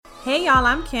Hey y'all,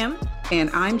 I'm Kim.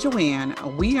 And I'm Joanne.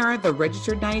 We are the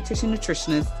registered dietitian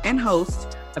nutritionist and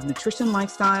host of Nutrition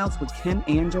Lifestyles with Kim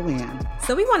and Joanne.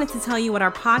 So we wanted to tell you what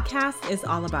our podcast is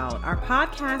all about. Our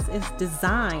podcast is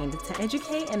designed to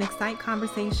educate and excite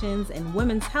conversations in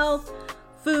women's health,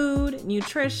 food,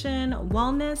 nutrition,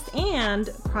 wellness,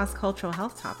 and cross-cultural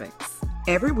health topics.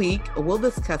 Every week, we'll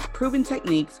discuss proven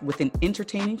techniques with an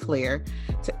entertaining flair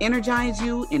to energize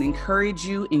you and encourage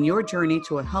you in your journey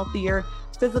to a healthier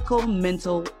physical,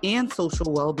 mental, and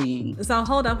social well-being. So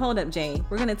hold up, Jay.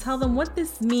 We're going to tell them what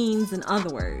this means in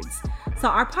other words. So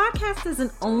our podcast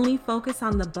doesn't only focus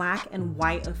on the black and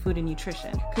white of food and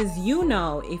nutrition, because you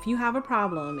know if you have a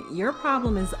problem, your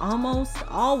problem is almost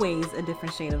always a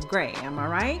different shade of gray. Am I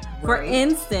right? For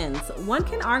instance, one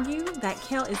can argue that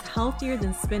kale is healthier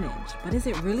than spinach, but is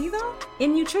it really though?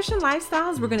 In Nutrition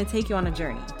Lifestyles, we're going to take you on a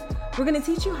journey. We're going to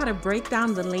teach you how to break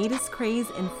down the latest craze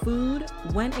in food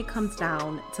when it comes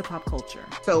down to pop culture.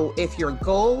 So if your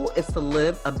goal is to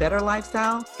live a better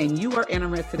lifestyle and you are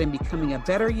interested in becoming a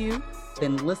better you,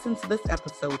 then listen to this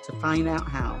episode to find out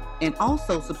how. And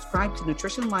also subscribe to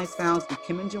Nutrition Lifestyles with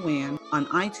Kim and Joanne on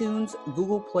iTunes,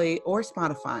 Google Play, or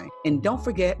Spotify. And don't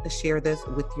forget to share this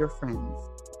with your friends.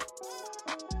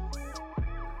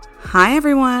 Hi,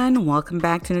 everyone. Welcome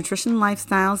back to Nutrition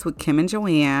Lifestyles with Kim and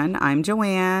Joanne. I'm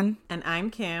Joanne. And I'm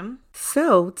Kim.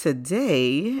 So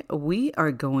today we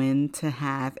are going to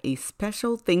have a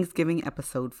special Thanksgiving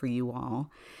episode for you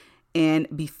all. And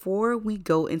before we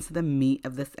go into the meat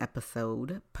of this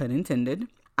episode, pun intended,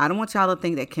 I don't want y'all to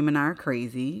think that Kim and I are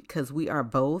crazy because we are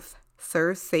both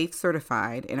ServSafe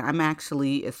certified, and I'm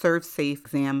actually a ServSafe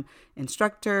exam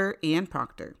instructor and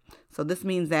proctor. So this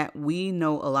means that we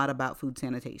know a lot about food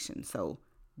sanitation. So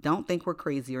don't think we're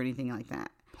crazy or anything like that.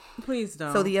 Please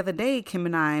don't. So the other day, Kim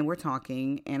and I were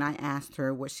talking, and I asked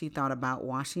her what she thought about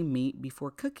washing meat before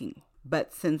cooking.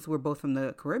 But since we're both from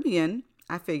the Caribbean,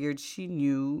 I figured she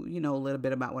knew, a little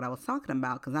bit about what I was talking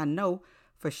about, because I know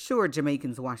for sure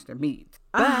Jamaicans wash their meat.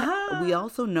 But we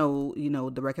also know,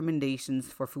 the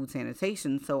recommendations for food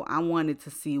sanitation. So I wanted to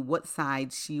see what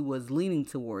side she was leaning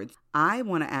towards. I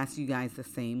want to ask you guys the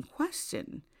same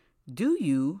question. Do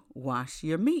you wash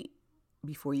your meat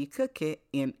before you cook it?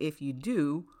 And if you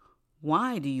do,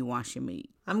 why do you wash your meat?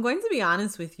 I'm going to be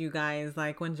honest with you guys.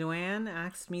 Like when Joanne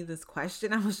asked me this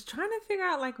question, I was trying to figure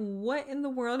out what in the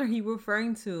world are you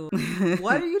referring to?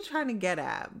 What are you trying to get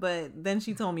at? But then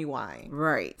she told me why.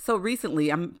 Right. So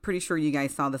recently, I'm pretty sure you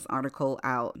guys saw this article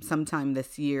out sometime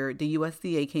this year. The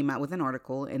USDA came out with an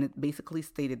article and it basically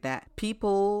stated that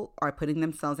people are putting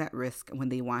themselves at risk when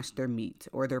they wash their meat,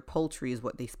 or their poultry is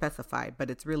what they specified,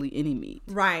 but it's really any meat.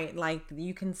 Right. Like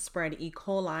you can spread E.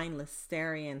 coli,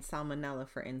 Listeria, and Salmonella,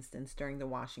 for instance, during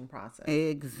the washing process.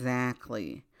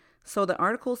 Exactly. So the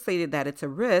article stated that it's a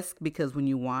risk because when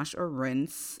you wash or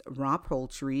rinse raw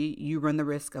poultry, you run the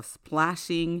risk of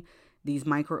splashing these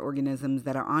microorganisms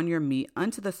that are on your meat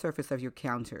onto the surface of your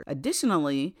counter.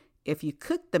 Additionally, if you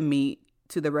cook the meat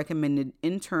to the recommended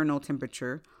internal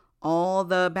temperature, all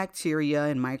the bacteria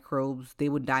and microbes, they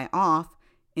would die off,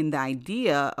 and the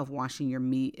idea of washing your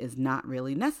meat is not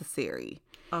really necessary.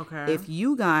 Okay. If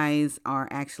you guys are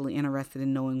actually interested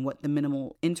in knowing what the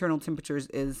minimal internal temperatures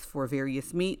is for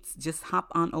various meats, just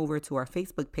hop on over to our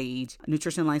Facebook page,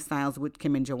 Nutrition Lifestyles with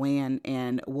Kim and Joanne,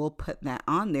 and we'll put that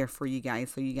on there for you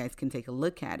guys so you guys can take a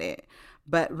look at it.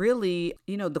 But really,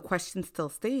 the question still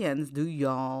stands, do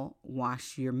y'all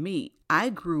wash your meat? I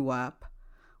grew up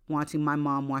watching my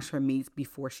mom wash her meats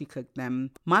before she cooked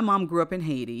them. My mom grew up in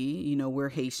Haiti. We're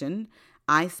Haitian.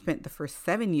 I spent the first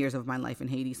 7 years of my life in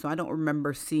Haiti, so I don't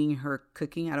remember seeing her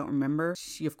cooking. I don't remember.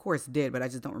 She, of course, did, but I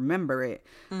just don't remember it.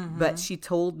 Mm-hmm. But she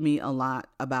told me a lot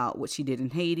about what she did in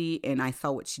Haiti, and I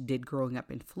saw what she did growing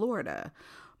up in Florida.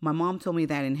 My mom told me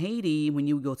that in Haiti, when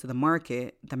you would go to the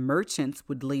market, the merchants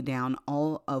would lay down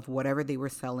all of whatever they were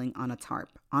selling on a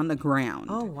tarp, on the ground.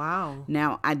 Oh, wow.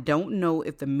 Now, I don't know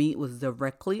if the meat was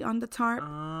directly on the tarp.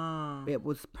 Oh. It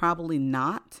was probably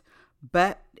not,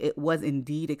 but it was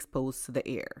indeed exposed to the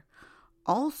air.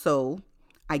 Also,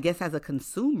 I guess as a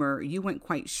consumer, you weren't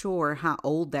quite sure how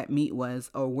old that meat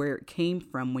was or where it came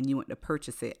from when you went to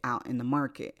purchase it out in the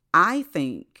market. I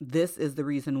think this is the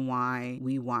reason why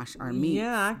we wash our meat.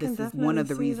 Yeah, I can This is one of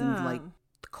the reasons, that. like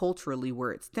culturally,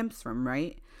 where it stems from,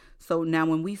 right? So now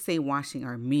when we say washing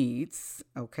our meats,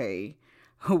 okay,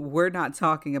 we're not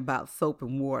talking about soap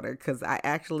and water, because I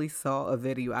actually saw a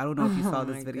video. I don't know if you saw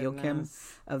this video, Kim,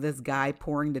 of this guy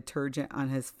pouring detergent on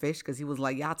his fish because he was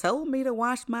like, y'all told me to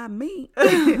wash my meat.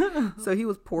 So he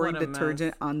was pouring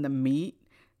detergent on the meat.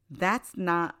 That's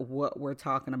not what we're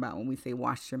talking about when we say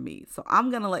wash your meat. So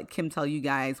I'm going to let Kim tell you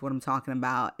guys what I'm talking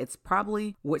about. It's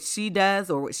probably what she does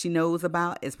or what she knows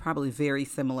about is probably very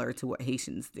similar to what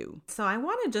Haitians do. So I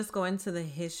want to just go into the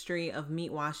history of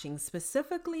meat washing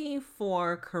specifically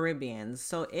for Caribbeans.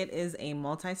 So it is a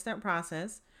multi-step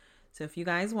process. So if you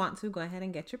guys want to, go ahead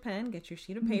and get your pen, get your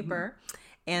sheet of paper,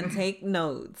 and take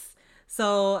notes.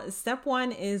 So step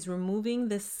 1 is removing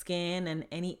the skin and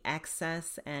any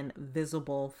excess and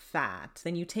visible fat.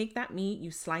 Then you take that meat,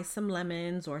 you slice some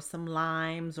lemons or some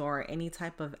limes or any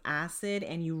type of acid,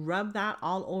 and you rub that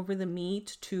all over the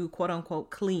meat to quote unquote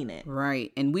clean it.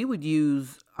 Right. And we would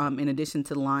use, in addition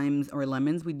to limes or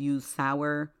lemons, we'd use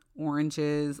sour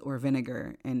oranges or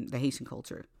vinegar in the Haitian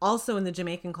culture. Also in the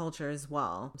Jamaican culture as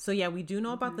well. So yeah, we do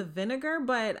know about the vinegar,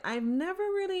 but I've never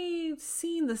really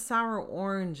seen the sour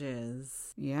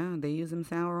oranges. Yeah, they use them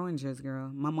sour oranges, girl.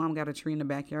 My mom got a tree in the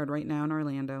backyard right now in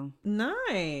Orlando.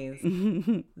 Nice.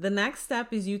 The next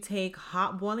step is you take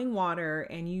hot boiling water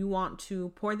and you want to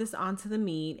pour this onto the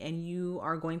meat and you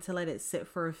are going to let it sit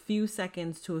for a few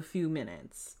seconds to a few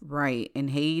minutes. Right. In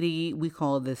Haiti, we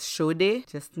call this chaude,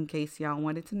 just in case y'all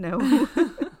wanted to know.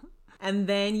 And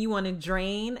then you want to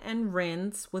drain and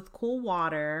rinse with cool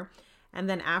water. And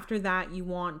then after that, you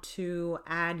want to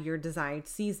add your desired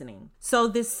seasoning. So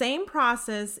this same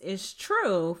process is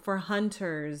true for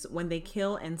hunters when they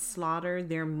kill and slaughter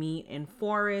their meat in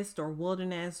forest or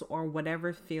wilderness or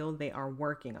whatever field they are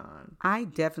working on. I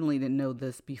definitely didn't know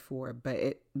this before, but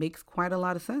it makes quite a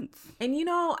lot of sense. And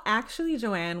actually,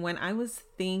 Joanne, when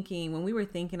we were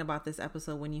thinking about this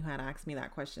episode, when you had asked me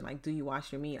that question, like, do you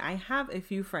wash your meat? I have a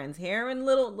few friends here in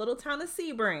little town of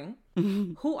Sebring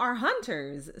who are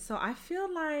hunters. So I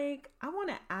feel like I want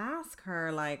to ask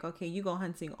her, like, okay, you go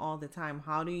hunting all the time.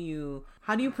 How do you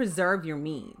preserve your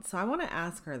meat? So I want to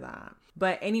ask her that.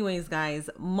 But anyways, guys,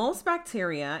 most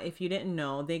bacteria, if you didn't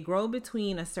know, they grow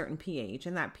between a certain pH,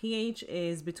 and that pH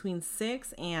is between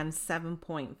 6 and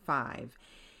 7.5.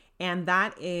 And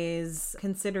that is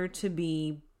considered to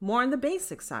be more on the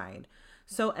basic side.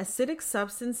 So acidic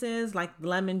substances like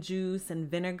lemon juice and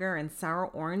vinegar and sour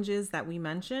oranges that we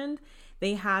mentioned,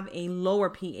 they have a lower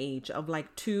pH of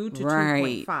like 2 to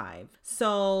 2.5.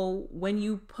 So when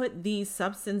you put these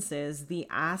substances, the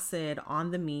acid on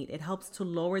the meat, it helps to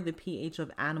lower the pH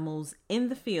of animals in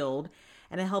the field,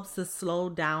 and it helps to slow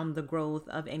down the growth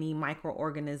of any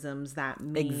microorganisms that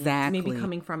may be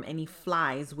coming from any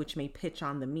flies, which may pitch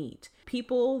on the meat.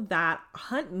 People that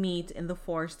hunt meat in the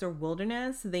forest or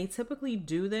wilderness, they typically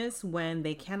do this when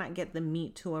they cannot get the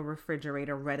meat to a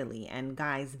refrigerator readily. And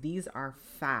guys, these are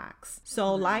facts.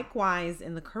 So likewise,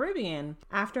 in the Caribbean,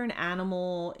 after an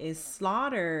animal is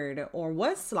slaughtered or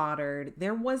was slaughtered,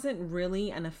 there wasn't really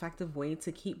an effective way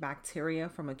to keep bacteria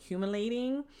from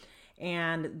accumulating.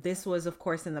 And this was, of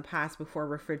course, in the past before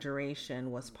refrigeration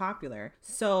was popular.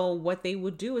 So what they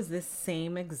would do is this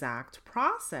same exact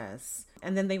process.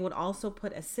 And then they would also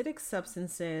put acidic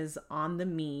substances on the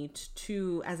meat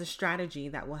as a strategy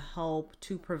that will help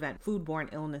to prevent foodborne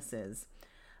illnesses.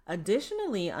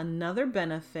 Additionally, another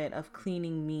benefit of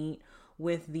cleaning meat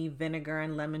with the vinegar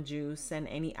and lemon juice and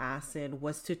any acid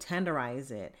was to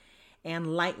tenderize it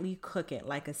and lightly cook it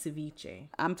like a ceviche.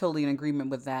 I'm totally in agreement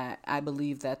with that. I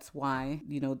believe that's why,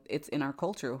 it's in our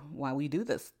culture, why we do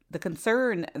this. The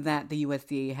concern that the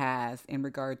USDA has in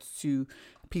regards to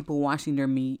people washing their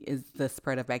meat is the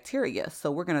spread of bacteria.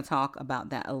 So we're going to talk about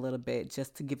that a little bit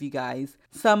just to give you guys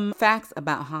some facts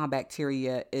about how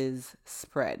bacteria is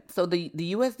spread. So the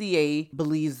USDA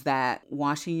believes that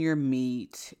washing your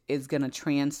meat is going to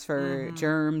transfer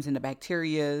germs and the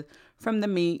bacteria from the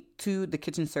meat to the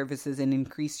kitchen surfaces and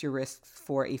increase your risks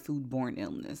for a foodborne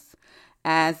illness.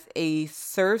 As a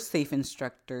ServSafe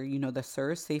instructor, the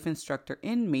ServSafe instructor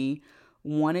in me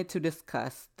wanted to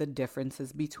discuss the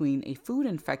differences between a food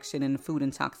infection and food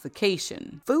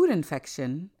intoxication. Food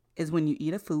infection is when you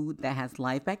eat a food that has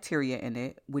live bacteria in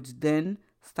it, which then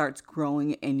starts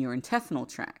growing in your intestinal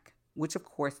tract, which of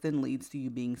course then leads to you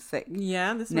being sick.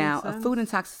 Yeah, this now, makes sense. A food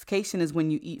intoxication is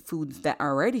when you eat foods that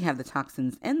already have the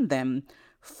toxins in them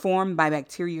formed by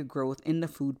bacteria growth in the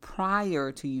food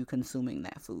prior to you consuming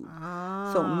that food.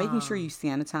 So making sure you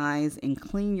sanitize and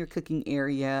clean your cooking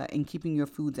area and keeping your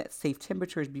foods at safe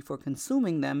temperatures before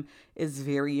consuming them is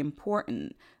very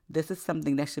important. This is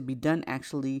something that should be done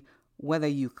actually whether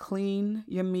you clean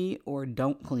your meat or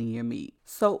don't clean your meat.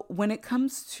 So when it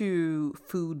comes to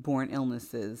foodborne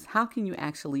illnesses, how can you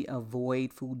actually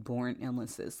avoid foodborne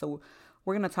illnesses? So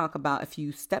we're going to talk about a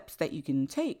few steps that you can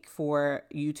take for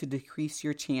you to decrease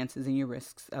your chances and your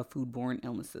risks of foodborne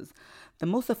illnesses. The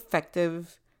most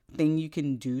effective thing you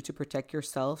can do to protect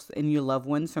yourselves and your loved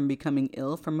ones from becoming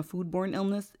ill from a foodborne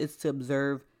illness is to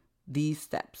observe these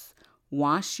steps.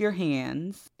 Wash your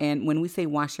hands. And when we say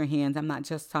wash your hands, I'm not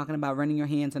just talking about running your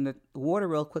hands under the water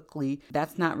real quickly.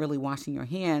 That's not really washing your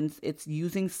hands. It's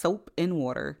using soap and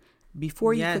water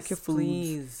before you cook your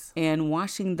foods and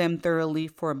washing them thoroughly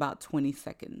for about 20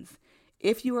 seconds.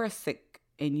 If you are sick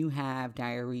and you have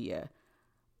diarrhea,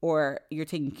 or you're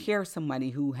taking care of somebody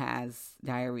who has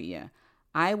diarrhea,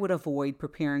 I would avoid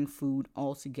preparing food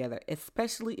altogether,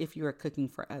 especially if you are cooking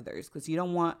for others, because you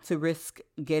don't want to risk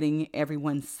getting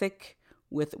everyone sick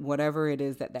with whatever it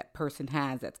is that that person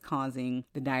has that's causing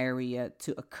the diarrhea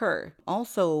to occur.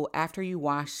 Also, after you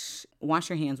wash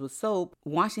your hands with soap,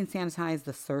 wash and sanitize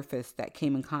the surface that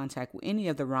came in contact with any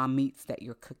of the raw meats that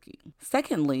you're cooking.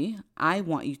 Secondly, I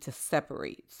want you to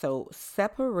separate. So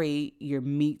separate your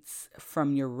meats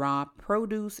from your raw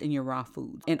produce and your raw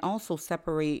foods, and also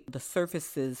separate the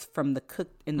surfaces from the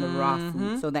cooked and the raw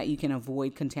food so that you can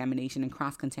avoid contamination and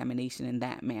cross-contamination in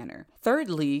that manner.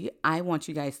 Thirdly, I want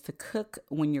you guys to cook.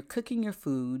 When you're cooking your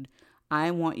food, I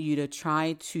want you to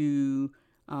try to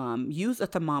use a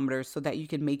thermometer so that you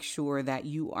can make sure that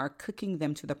you are cooking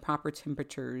them to the proper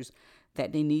temperatures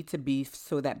that they need to be,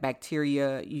 so that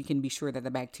you can be sure that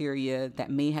the bacteria that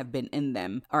may have been in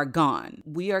them are gone.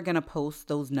 We are going to post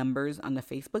those numbers on the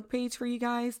Facebook page for you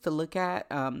guys to look at.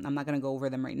 I'm not going to go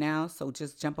over them right now, so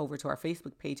just jump over to our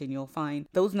Facebook page and you'll find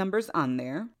those numbers on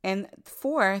there. And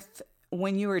fourth,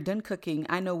 when you are done cooking,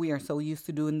 I know we are so used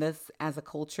to doing this as a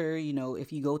culture. You know,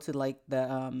 if you go to like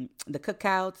the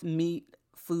cookouts, meat,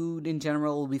 food in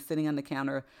general will be sitting on the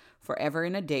counter forever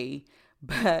and a day.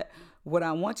 But what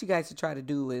I want you guys to try to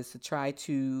do is to try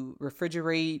to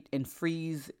refrigerate and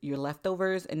freeze your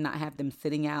leftovers and not have them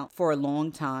sitting out for a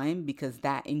long time, because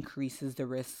that increases the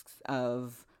risks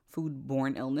of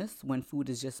foodborne illness when food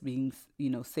is just being,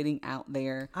 sitting out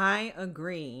there. I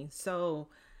agree. So,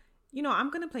 I'm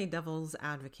going to play devil's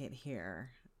advocate here.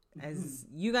 As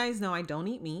you guys know, I don't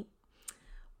eat meat.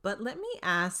 But let me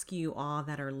ask you all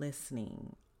that are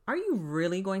listening, are you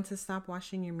really going to stop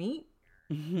washing your meat?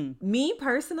 Me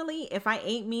personally, if I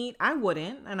ate meat, I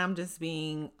wouldn't. And I'm just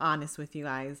being honest with you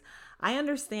guys. I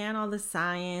understand all the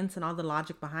science and all the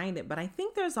logic behind it, but I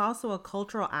think there's also a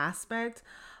cultural aspect,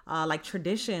 like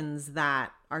traditions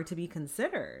that are to be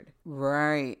considered.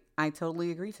 Right. I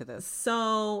totally agree to this.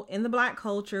 So in the Black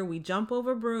culture, we jump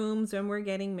over brooms when we're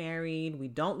getting married. We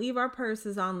don't leave our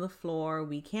purses on the floor.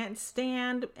 We can't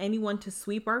stand anyone to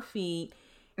sweep our feet.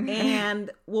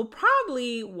 And we'll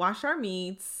probably wash our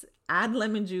meats, add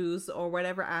lemon juice or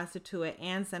whatever acid to it,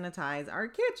 and sanitize our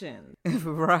kitchen.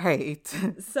 Right.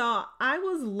 So I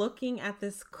was looking at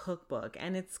this cookbook,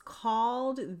 and it's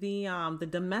called the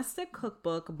Domestic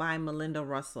Cookbook by Melinda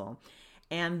Russell.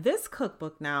 And this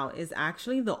cookbook now is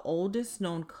actually the oldest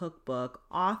known cookbook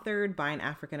authored by an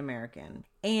African American.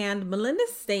 And Melinda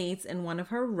states in one of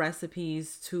her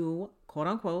recipes to, quote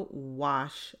unquote,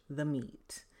 wash the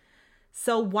meat.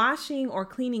 So washing or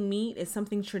cleaning meat is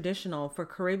something traditional for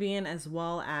Caribbean as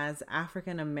well as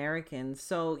African Americans.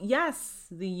 So yes,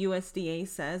 the USDA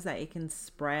says that it can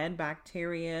spread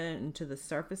bacteria into the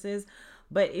surfaces,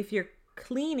 but if you're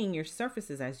cleaning your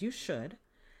surfaces as you should,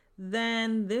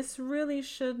 then this really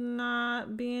should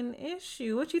not be an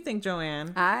issue. What do you think,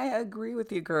 Joanne? I agree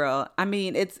with you, girl. I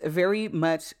mean, it's very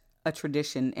much a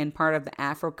tradition and part of the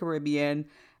Afro-Caribbean,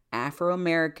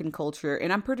 Afro-American culture,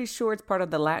 and I'm pretty sure it's part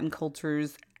of the Latin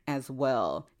cultures as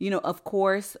well. Of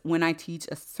course, when I teach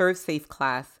a Serve Safe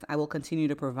class, I will continue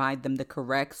to provide them the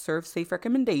correct Serve Safe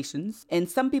recommendations. And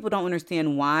some people don't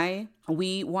understand why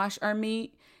we wash our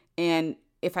meat. And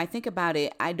if I think about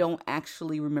it, I don't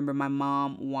actually remember my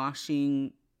mom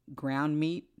washing ground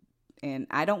meat. And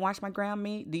I don't wash my ground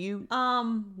meat. Do you?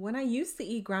 When I used to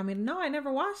eat ground meat, no, I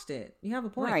never washed it. You have a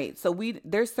point. Right. So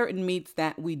there's certain meats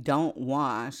that we don't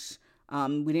wash.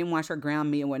 We didn't wash our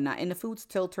ground meat and whatnot. And the food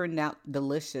still turned out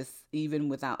delicious, even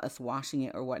without us washing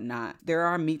it or whatnot. There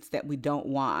are meats that we don't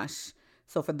wash.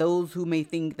 So for those who may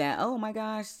think that, oh my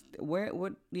gosh,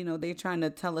 they're trying to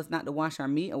tell us not to wash our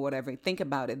meat or whatever, think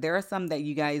about it. There are some that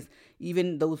you guys,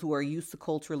 even those who are used to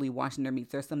culturally washing their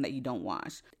meats, there's some that you don't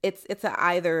wash. It's an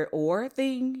either or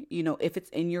thing. If it's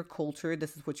in your culture,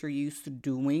 this is what you're used to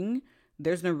doing.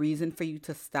 There's no reason for you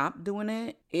to stop doing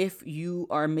it if you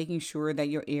are making sure that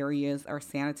your areas are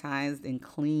sanitized and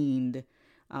cleaned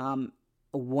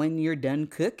when you're done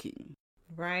cooking.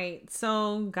 Right.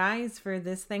 So guys, for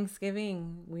this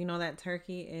Thanksgiving, we know that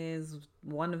turkey is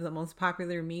one of the most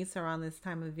popular meats around this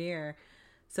time of year.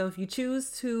 So if you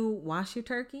choose to wash your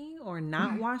turkey or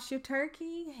not wash your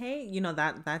turkey, hey,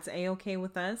 that's A-okay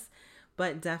with us.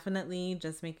 But definitely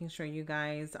just making sure you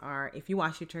guys are, if you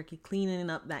wash your turkey, cleaning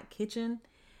up that kitchen.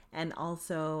 And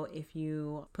also, if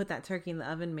you put that turkey in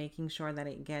the oven, making sure that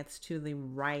it gets to the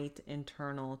right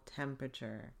internal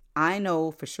temperature. I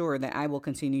know for sure that I will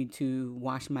continue to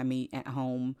wash my meat at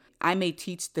home. I may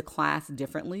teach the class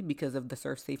differently because of the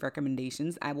ServSafe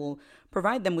recommendations. I will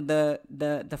provide them with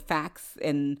the facts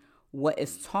and what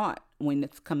is taught when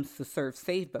it comes to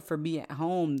ServSafe. But for me at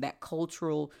home, that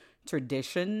cultural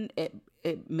tradition,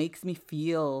 it makes me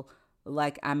feel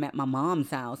like I'm at my mom's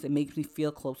house. It makes me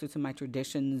feel closer to my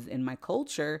traditions and my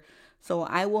culture. So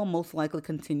I will most likely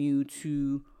continue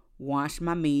to wash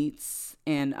my meats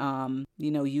and,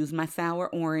 use my sour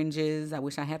oranges. I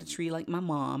wish I had a tree like my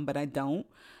mom, but I don't.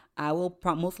 I will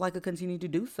most likely continue to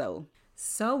do so.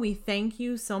 So we thank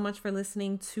you so much for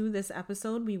listening to this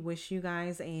episode. We wish you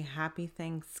guys a happy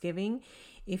Thanksgiving.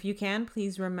 If you can,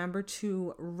 please remember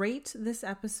to rate this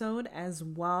episode as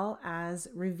well as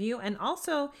review and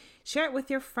also share it with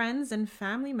your friends and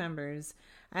family members.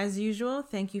 As usual,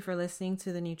 thank you for listening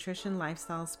to the Nutrition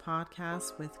Lifestyles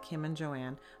Podcast with Kim and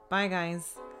Joanne. Bye,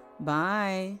 guys.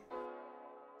 Bye.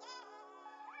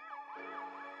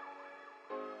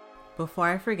 Before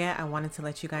I forget, I wanted to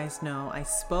let you guys know I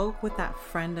spoke with that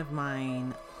friend of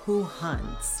mine who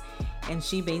hunts, and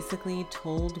she basically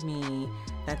told me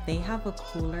that they have a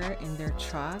cooler in their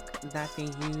truck that they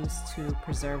use to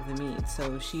preserve the meat.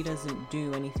 So she doesn't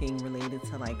do anything related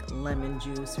to like lemon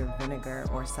juice or vinegar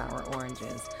or sour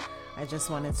oranges. I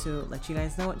just wanted to let you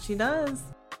guys know what she does.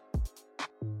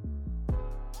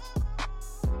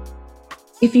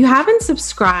 If you haven't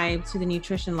subscribed to the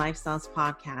Nutrition Lifestyles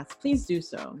Podcast, please do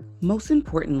so. Most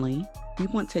importantly, we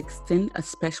want to extend a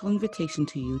special invitation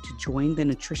to you to join the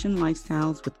Nutrition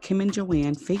Lifestyles with Kim and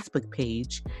Joanne Facebook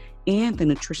page and the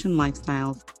Nutrition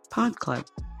Lifestyles Pod Club.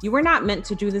 You are not meant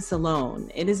to do this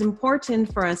alone. It is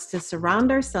important for us to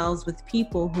surround ourselves with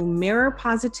people who mirror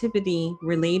positivity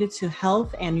related to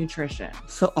health and nutrition.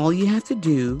 So all you have to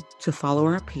do to follow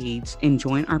our page and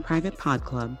join our private pod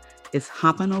club is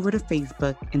hop on over to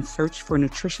Facebook and search for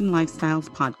Nutrition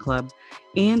Lifestyles Pod Club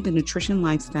and the Nutrition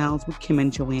Lifestyles with Kim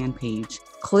and Joanne page.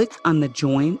 Click on the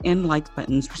join and like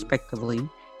buttons respectively,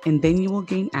 and then you will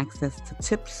gain access to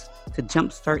tips to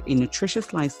jumpstart a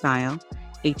nutritious lifestyle,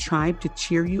 a tribe to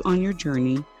cheer you on your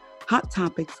journey, hot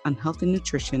topics on health and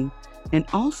nutrition, and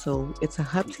also it's a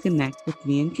hub to connect with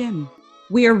me and Kim.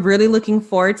 We are really looking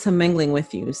forward to mingling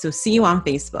with you, so see you on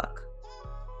Facebook.